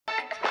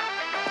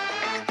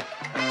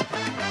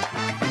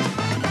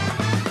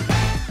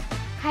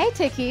Hi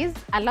techies,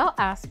 allow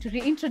us to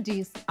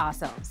reintroduce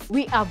ourselves.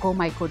 We are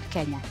GOMYCODE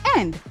Kenya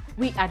and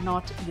we are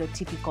not your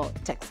typical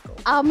tech school.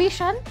 Our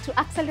mission to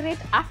accelerate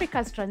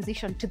Africa's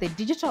transition to the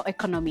digital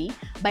economy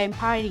by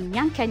empowering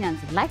young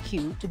Kenyans like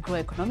you to grow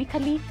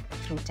economically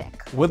through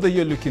tech. Whether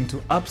you're looking to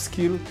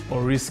upskill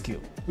or reskill,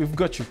 we've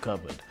got you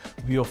covered.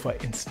 We offer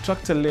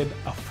instructor-led,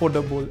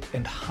 affordable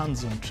and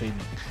hands-on training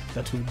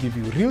that will give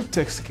you real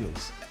tech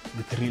skills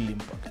with real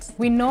impact.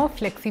 We know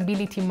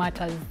flexibility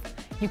matters.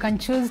 You can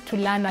choose to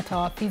learn at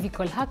our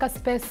physical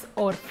hackerspace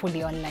or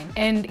fully online.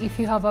 And if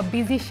you have a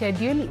busy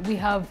schedule, we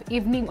have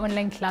evening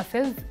online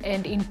classes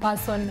and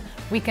in-person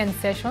weekend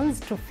sessions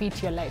to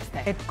fit your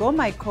lifestyle. At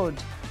GOMYCODE,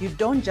 you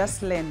don't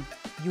just learn,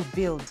 you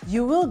build.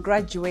 You will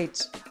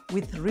graduate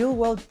with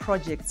real-world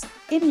projects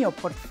in your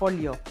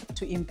portfolio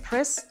to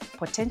impress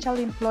potential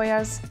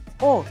employers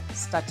or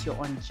start your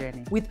own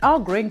journey. With our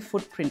growing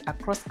footprint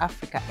across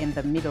Africa and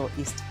the Middle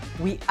East,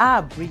 we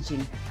are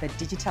bridging the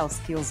digital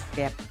skills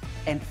gap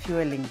and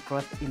fueling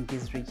growth in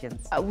these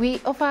regions. We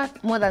offer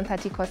more than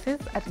 30 courses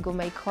at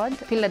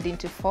GOMYCODE, pillared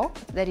into 4.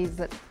 That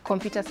is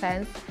computer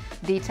science,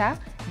 data,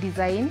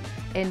 design,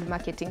 and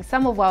marketing.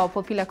 Some of our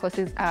popular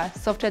courses are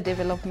software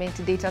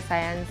development, data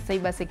science,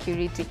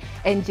 cybersecurity,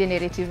 and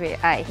generative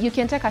AI. You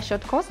can take a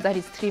short course that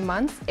is 3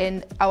 months,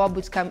 and our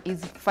bootcamp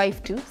is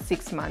 5 to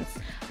 6 months,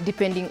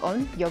 depending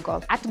on your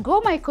goal. At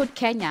GOMYCODE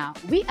Kenya,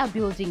 we are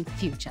building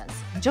futures.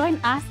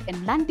 Join us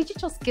and learn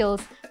digital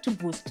skills to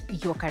boost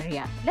your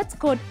career. Let's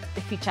code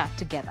the future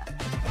together.